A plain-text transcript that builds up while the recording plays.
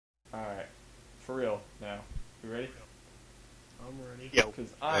For real, now. You ready? I'm ready. Yo.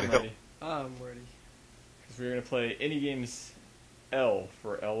 Because I'm ready. I'm ready. Because we're going to play Any Games L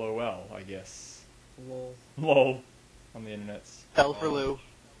for LOL, I guess. Lol. LOL. On the internets. L for Lou.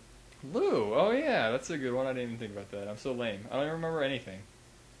 Lou! Oh yeah, that's a good one. I didn't even think about that. I'm so lame. I don't even remember anything.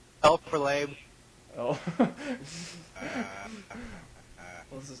 L for Lame. Oh.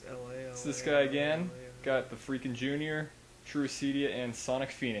 What's this? LA? It's this guy again. Got the freaking Junior, True Cedia, and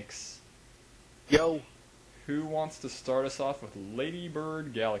Sonic Phoenix. Yo. Who wants to start us off with Lady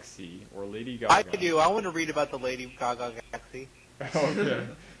Bird Galaxy or Lady Gaga? I do. I want to read about the Lady Gaga Galaxy. Okay.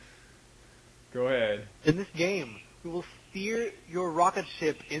 Go ahead. In this game, you will steer your rocket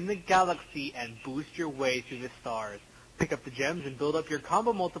ship in the galaxy and boost your way through the stars. Pick up the gems and build up your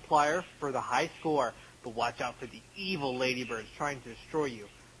combo multiplier for the high score, but watch out for the evil ladybirds trying to destroy you.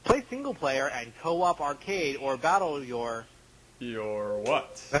 Play single player and co-op arcade or battle your... Your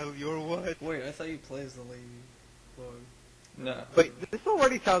what? Battle your what? Wait, I thought you played as the ladybug. No. Wait, this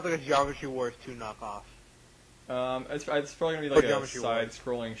already sounds like a Geometry Wars 2 knockoff. It's probably gonna be like a Geometry Wars.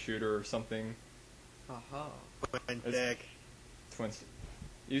 side-scrolling shooter or something. Aha. Twin It's- stick. Twin stick.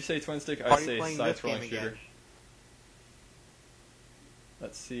 You say twin stick, I Are you say playing this side-scrolling game shooter. again?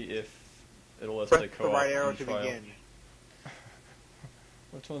 Let's see if it'll let us Press play the co-op. right arrow and to trial. begin.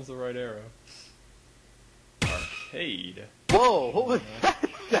 Which one's the right arrow? Arcade. Whoa, what was that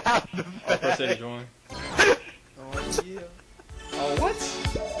sound I'll press A to effect? join. Oh yeah. Oh, what?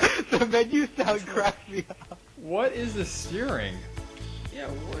 The menu sound cracked me up. What is the steering? Yeah,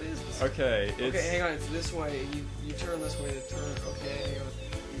 what is this? Okay, it's... Okay, hang on, it's this way. You turn this way to turn. Okay, hang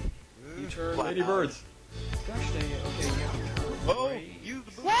on. You turn. What? Lady Birds. Gosh dang it. Okay, you have to turn. Whoa! right. You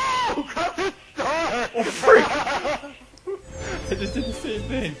Whoa! Grab the star! Oh, freak! I just did the same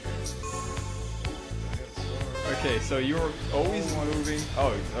thing. Okay, so you're always moving...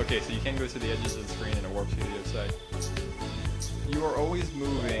 Oh, okay, so you can go to the edges of the screen and it warps you to the other side. You are always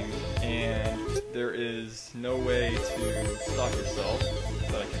moving, and there is no way to stop yourself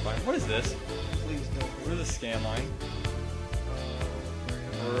that I can find. What is this? Please don't. What is a scan line?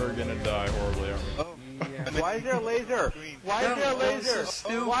 Uh, We're gonna die horribly, aren't we? Oh, yeah. why is there a laser? Why is there a That was laser?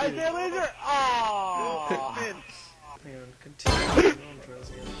 so Why is stupid. there a laser? Oh! Hang on, continue.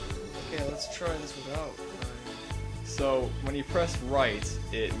 Okay, let's try this without. So, when you press right,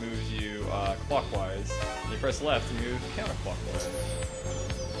 it moves you clockwise. When you press left, it moves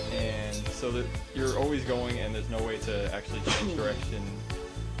counterclockwise. And so that you're always going, and there's no way to actually change direction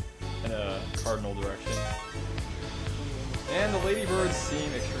in a cardinal direction. And the ladybirds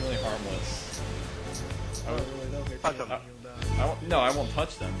seem extremely harmless. I Not won't- really, they'll hit Touch you them. and you'll die. no, I won't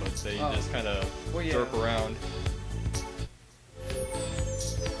touch them, but they Oh. just kind of Well, yeah. derp around.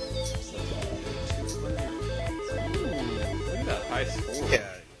 Look at that high score. Yeah.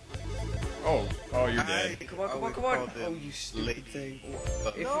 Oh, you're dead. Come on. Oh, you stupid thing.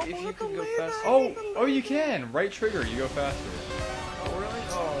 No, If you look, could go a laser. faster. Oh, you can. Right trigger, you go faster. Oh, really?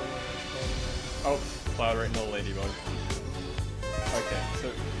 Oh, yeah. Oh, plowed right into the ladybug. Okay,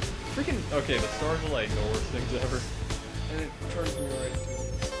 so freaking okay. The stars are like the worst things ever. And it turns me right into it.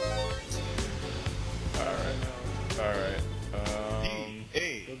 All right.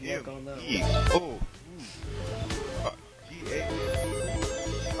 D-A-M-E. Good luck on that Oh. G-A.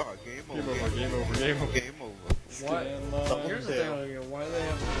 Oh, game over. Game over. Game over. What? Scan line. Here's the thing, like, why do they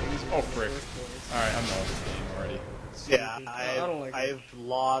have lasers Oh, in the frick. first place? All right, I'm done with the game already. Yeah, Stupid. I don't like it. I've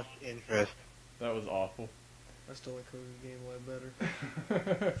lost interest. That was awful. I still like Code Game Lab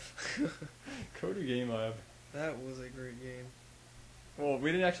better. Coda Game Lab. That was a great game. Well,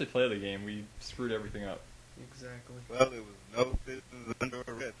 we didn't actually play the game. We screwed everything up. Exactly. Well, there was no citizens under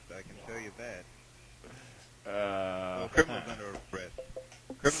arrest, I can tell you that. No criminals under arrest.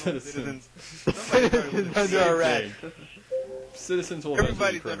 Criminal Citizens. Citizens under Same arrest. thing. Citizens will eventually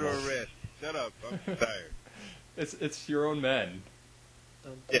be Everybody's under criminals. arrest. Shut up, I'm tired. It's your own men.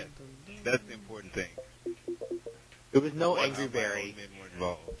 Dun, Yeah, dun, dun, dun. that's the important thing. There was no One Angry of my Berry. old men were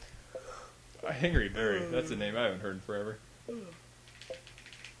involved. Angry Berry. That's a name I haven't heard in forever.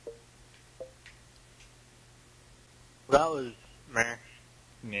 That was meh.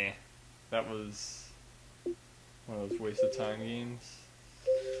 Nah. That was one of those waste of time games.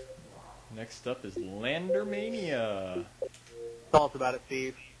 Next up is Landermania. Tell us about it,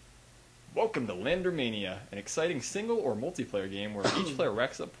 Steve. Welcome to Landermania, an exciting single or multiplayer game where each player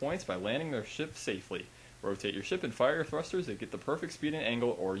racks up points by landing their ship safely. Rotate your ship and fire your thrusters to get the perfect speed and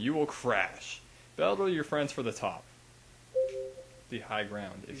angle, or you will crash. Battle your friends for the top. The high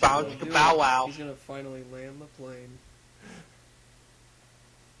ground. If you Bow- will. Bow wow. He's gonna finally land the plane.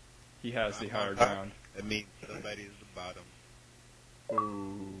 He has the higher ground. That means somebody's the bottom.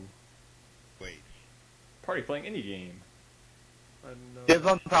 Ooh. Wait. party playing indie game. I don't know. Dibs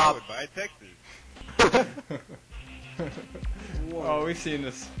on top. Powered by Texas. Oh, we've seen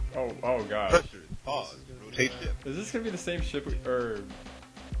this. Oh god. Pressure, pause, rotate ship. Is this gonna be the same ship or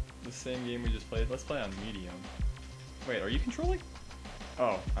the same game we just played? Let's play on medium. Wait, are you controlling?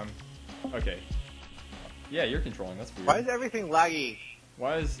 Oh, I'm. Okay. Yeah, you're controlling. That's weird. Why is everything laggy?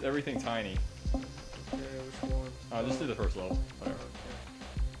 Why is everything tiny? Yeah, which one? Just do the first level. Whatever. Okay.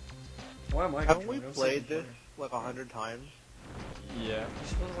 Why am I Haven't we controlling? I'm played sitting this like 100 times? Yeah. You're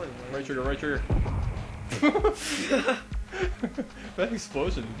supposed to, like, Right trigger, right trigger. That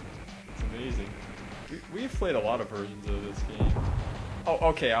explosion. It's amazing. We've played a lot of versions of this game. Oh,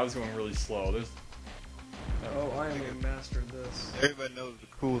 okay, I was going really slow. There's... Oh, I am a master of this. Everybody knows the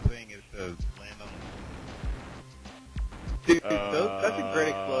cool thing is to land on Dude, that's a great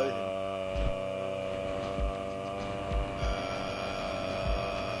explosion.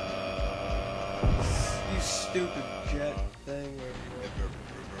 You stupid jet thing.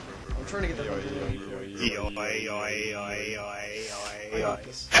 I'm trying to get that one.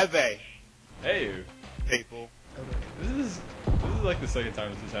 Eve. Hey, people. this is like the second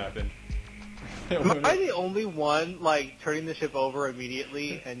time this has happened. Am I the only one like turning the ship over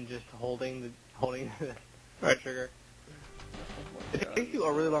immediately and just holding the right trigger? It takes you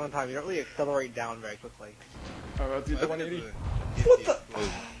a really long time. You don't really accelerate down very quickly. Oh, let's get the 180. What the?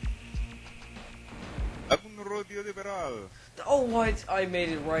 Oh, what? I made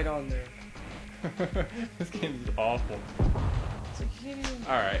it right on there. This game is awful. It's like, you can't even...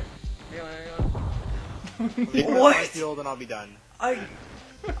 Alright. What? Field and I'll be done. I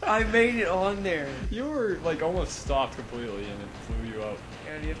made it on there. You were like almost stopped completely and it flew you up.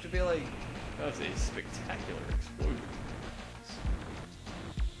 And you have to be like... That was a spectacular explosion.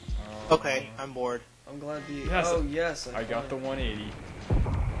 Okay, I'm bored. I'm glad the... Yes, oh, yes. I got the 180.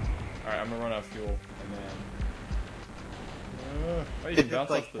 Alright, I'm gonna run out of fuel and then... oh, you can bounce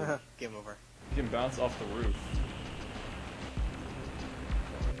like, off the... game over. You can bounce off the roof.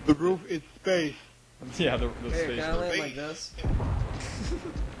 The roof is space. Yeah, the Hey, space can I roof. land like this?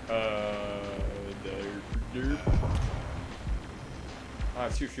 Derp. I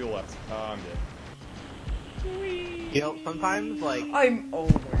have 2 fuel left. I'm dead. You know, sometimes like Oh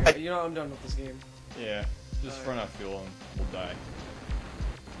my god. You know, I'm done with this game. Yeah, just run out of fuel and we'll die.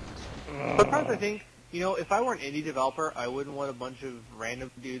 sometimes I think, you know, if I were an indie developer, I wouldn't want a bunch of random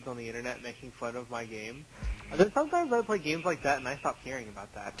dudes on the internet making fun of my game. And then sometimes I play games like that and I stop caring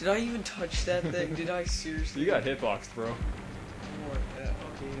about that. Did I even touch that thing? Did I seriously? You got hitboxed, bro. Okay,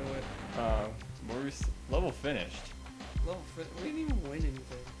 you know what? What were we level finished. We didn't even win anything.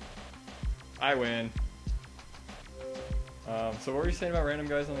 I win. So what were you saying about random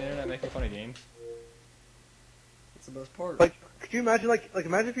guys on the internet making fun of games? That's the best part. Like, could you imagine, like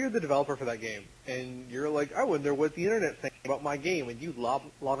imagine if you're the developer for that game, and you're like, I wonder what the internet thinks about my game, and you log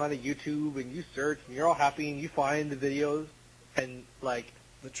on to YouTube, and you search, and you're all happy, and you find the videos, and, like,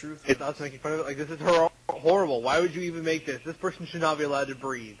 the truth. it's us making fun of it, like, this is horrible, why would you even make this? This person should not be allowed to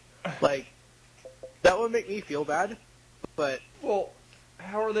breathe. Like, that would make me feel bad, but... Well,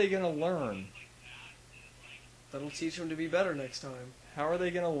 how are they gonna learn? That'll teach them to be better next time. How are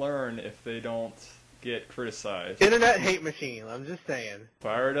they gonna learn if they don't get criticized? Internet hate machine, I'm just saying.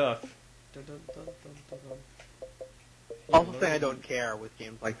 Fire it up. Dun, dun, dun, dun, dun, dun. Also saying I don't care with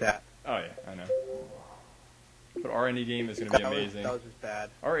games like that. Oh yeah, I know. But our indie game is gonna be amazing. That was just bad.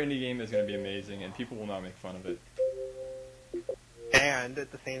 Our indie game is gonna be amazing, and people will not make fun of it. And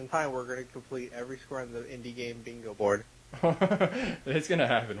at the same time, we're going to complete every score on the indie game bingo board. It's gonna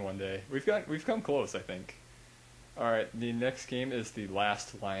happen one day. We've come close, I think. All right, the next game is the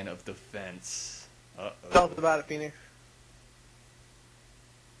last line of defense. Tell us about it, Phoenix.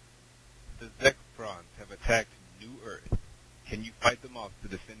 The Zekrons have attacked New Earth. Can you fight them off to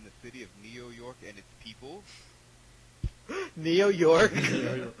defend the city of Neo York and its people? Neo York.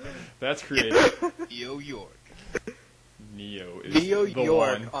 That's creative. Neo York. Neo is Neo the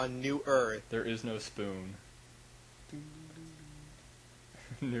York one. on New Earth. There is no spoon.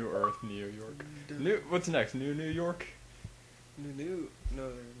 New Earth, Neo York. What's next? New York? New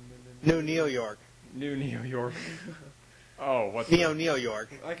Neo York. New Neo York. Oh, what's Neo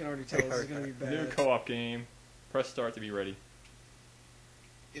York. I can already tell this is going to be bad. New co-op game. Press start to be ready.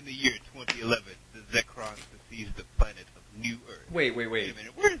 In the year 2011, the Zekrons besieged the planet of New Earth. Wait. Wait a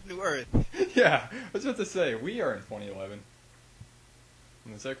minute, where's New Earth? Yeah, I was about to say, we are in 2011.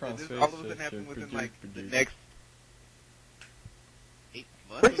 And the Zekrons face... All of them happened within, like, the next 8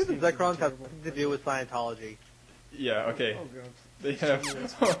 months? What does the Zekrons have something to do with Scientology? Yeah, okay. Oh god. They have...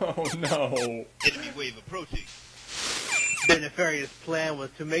 Oh, no. Enemy wave approaching. Their nefarious plan was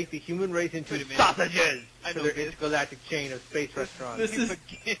to make the human race into sausages for their intergalactic chain of space restaurants. This is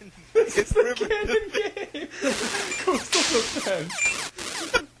again. this is the canon game. Coastal Defense.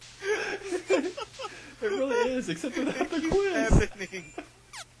 It really is, except without the quiz. Happening.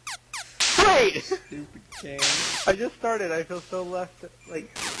 Wait! Stupid can. I just started. I feel so left. Like,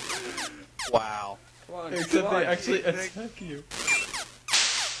 wow. Come on, Except come they on. actually attack you.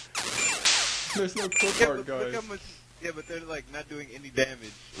 There's no clip Yeah, art, but look guys. how much, yeah, but they're like not doing any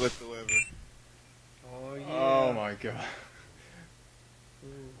damage whatsoever. Oh yeah. Oh my god.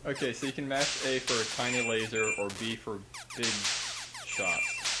 Okay, so you can match A for a tiny laser or B for big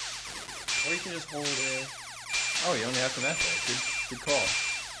shots. Or you can just hold it. Oh, you only have to match that. Good call.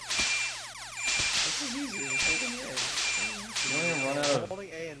 This is easy. Just hold in the air. You don't even run out of... Holding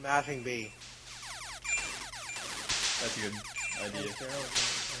A and mashing B. That's a good idea.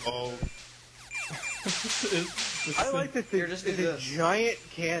 Oh, This I like this. Here, just do It's a this. giant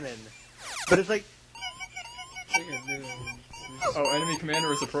cannon, but it's like Oh, enemy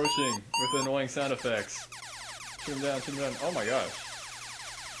commander is approaching with annoying sound effects. Shoot him down, shoot him down. Oh my gosh.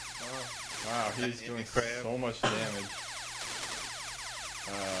 Wow, he's An doing enemy crab. so much damage.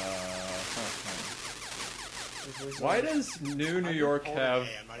 Why does New York have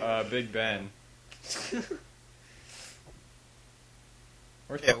Big Ben?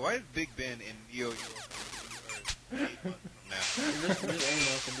 Where's yeah. Why is Big Ben in Neo York? Now. Just aim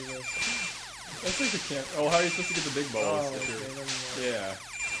up and do this. That's like the camp. Oh, how are you supposed to get the big balls? Oh, if okay, you're- never mind. Yeah.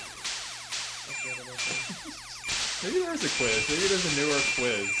 Okay, that makes sense. Maybe there's a quiz. Maybe there's a newer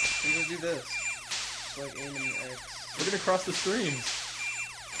quiz. You just do this. Just like aim in X. We're gonna cross the streams.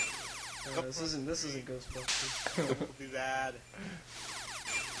 This isn't Ghostbusters. don't do that.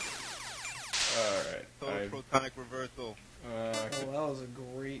 Alright. Total protonic reversal. Oh, that was a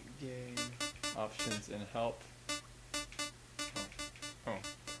great game. Options and help. Oh.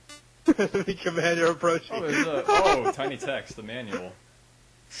 The commander approaching. Oh, there's a tiny text, the manual.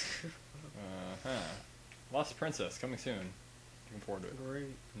 Lost Princess coming soon. Looking forward to it.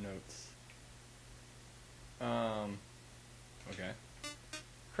 Great. Notes. Okay.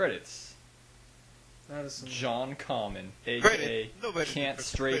 Credits. That is some. John Common, aka Credit. Nobody Can't deserves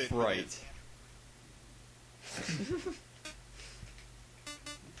Strafe credit for Right.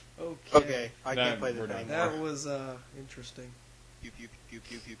 Okay, I Nah, can't play we're this done. anymore. That was interesting. Pew, pew, pew,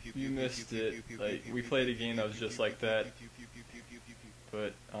 pew, pew, pew, You pew, missed pew, it. pew, pew, Like, pew, we pew, played pew, a game pew, that was pew, just pew, like pew, that. pew, pew, pew, pew, pew, pew, pew.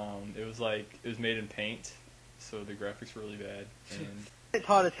 But it was made in Paint, so the graphics were really bad, and It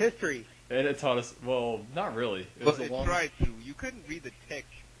taught us history. it taught us. Well, not really. It Well, was a it long. tried to. You couldn't read the text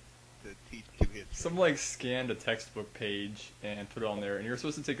to teach you history. Some scanned a textbook page and put it on there, and you were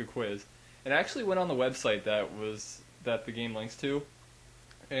supposed to take a quiz. It actually went on the website that the game links to,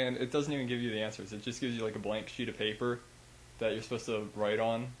 and it doesn't even give you the answers. It just gives you like a blank sheet of paper that you're supposed to write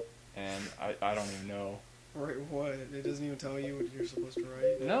on, and I don't even know. Right, what? It doesn't even tell you what you're supposed to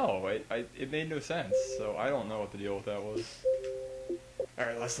write? No, it made no sense, so I don't know what the deal with that was.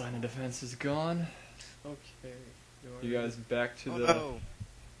 Alright, last line of defense is gone. Okay. You guys back to Oh the no.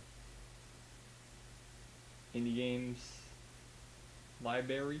 indie games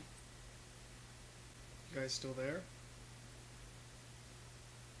library? You guys still there?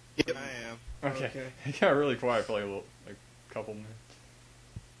 Yep. I am. Okay. Okay. It got really quiet for like a couple minutes.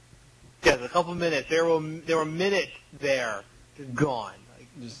 Yes, a couple minutes. There were minutes there, just gone. Like,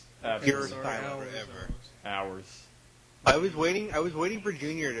 Just Pure absolutely silence. Forever. hours. I was waiting for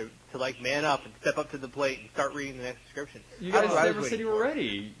Junior to like man up and step up to the plate and start reading the next description. You That's guys what I was never said waiting you were for.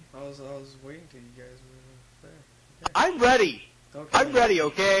 ready. I was waiting till you guys were there. I'm ready. Okay. I'm ready.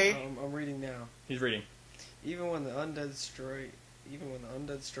 Okay. I'm reading now. He's reading. Even when the undead strike,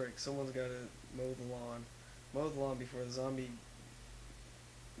 someone's got to mow the lawn. Mow the lawn before the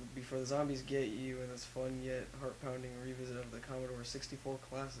zombies get you in this fun yet heart-pounding revisit of the Commodore 64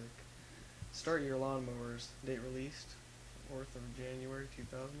 classic. Start your lawnmowers. Date released 4th of January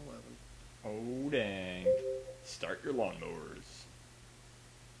 2011. Oh dang. Start your lawnmowers.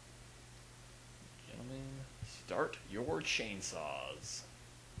 Gentlemen, start your chainsaws.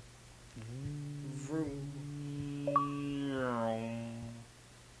 Vroom.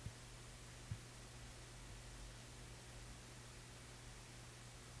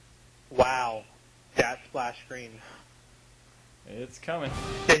 Wow. That splash screen. It's coming.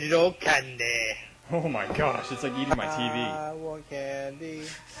 Digital candy. Oh my gosh, it's like eating my TV. I want candy.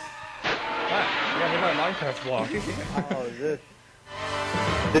 Ah, I got hit by a Minecraft block. Oh,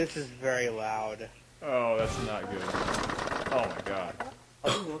 this is very loud. Oh, that's not good. Oh my god.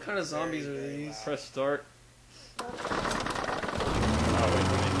 What kind of zombies are these? Press start. Oh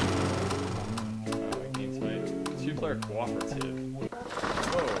wait, game's playing. multiplayer cooperative.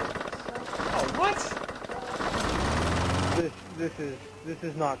 Whoa. Oh, what? This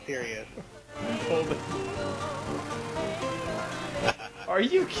is not serious. Hold it. Are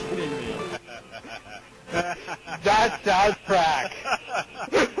you kidding me? That sounds crack.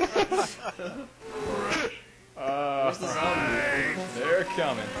 Where's the zombie? They're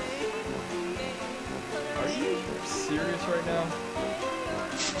coming. Are you serious right now?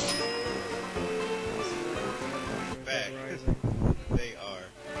 Back. They are.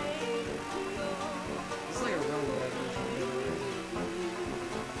 It's like a roguelike.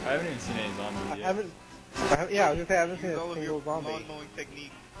 I haven't even seen any zombies yet. I haven't, yeah, I was gonna say I haven't seen Use a all of your single zombie. lawn mowing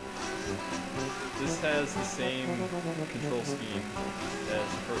technique. This has the same control scheme as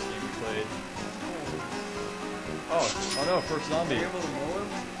the first game we played. Oh no, first Are zombie. you able to mow him?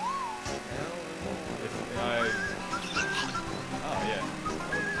 If I... Oh, yeah.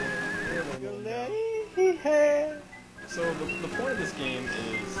 So the point of this game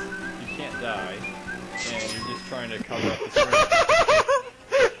is you can't die, and you're just trying to cover up the screen.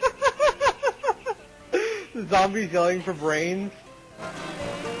 The zombies yelling for brains.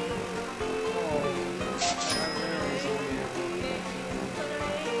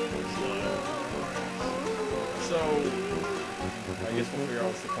 So, I guess we'll figure out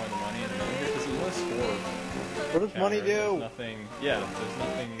what's the point of money in a minute here, because there's no score. What does money counter. There's do? nothing, yeah, there's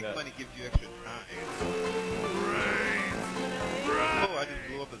nothing that... Money gives you extra time. Oh, I just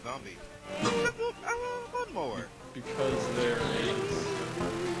blew up a zombie. I blew up a lawnmower. Because there is...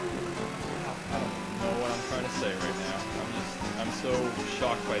 I don't know what I'm trying to say right now. I'm so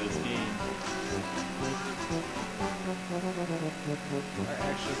shocked by this game. I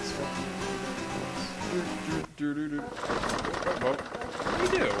actually expected What do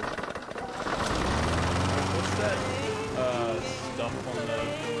you do? What's that, stuff on the...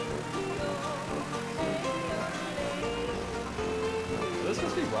 Are those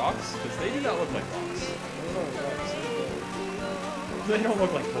supposed to be rocks? Because they do not look like rocks. They don't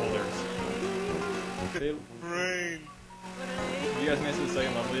look like boulders. Brain. You guys made it to the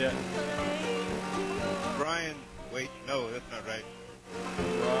second level yet? Brian. Wait, no, that's not right.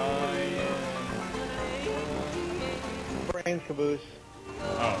 Ryan... Brains caboose.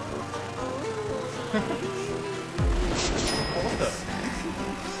 Oh. What the?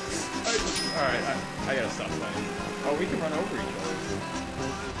 Alright, I gotta stop playing. Oh, we can run over each other.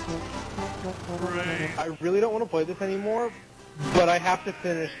 I really don't want to play this anymore, but I have to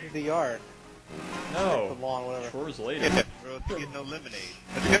finish the yard. No. The lawn, whatever. Chores later. Yeah, bro, to get no lemonade.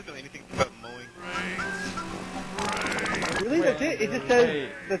 Have you guys know anything about mowing? Really? That's it? It just says,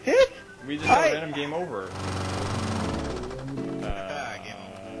 that's it? We just got a random game over.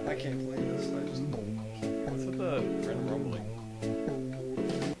 I can't play this. I just... What's with the random rumbling?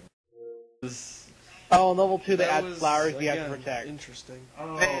 Oh, on level 2 they That add was, flowers you have again, to protect. Interesting.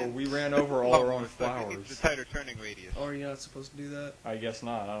 Oh, we ran over all our own flowers. The tighter turning radius. Oh, are you not supposed to do that? I guess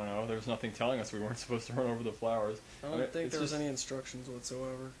not. I don't know. There was nothing telling us we weren't supposed to run over the flowers. I don't think it's there was just- any instructions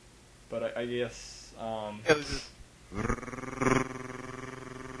whatsoever. But I guess... It was just...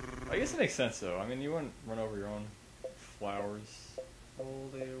 I guess it makes sense, though. I mean, you wouldn't run over your own flowers. Well,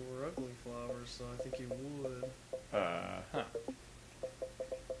 they were ugly flowers, so I think you would. Huh.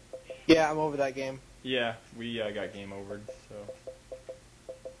 Yeah, I'm over that game. Yeah, we got game overed, so...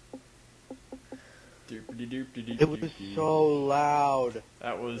 It was so loud.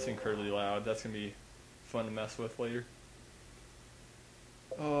 That was incredibly loud. That's gonna be fun to mess with later.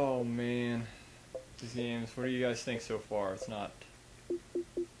 Oh, man. These games, what do you guys think so far? It's not...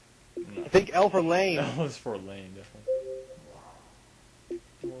 I think L for lane. L is for lane, definitely.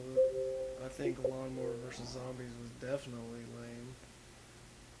 Well, I think Lawnmower vs. Zombies was definitely lame.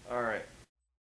 Alright.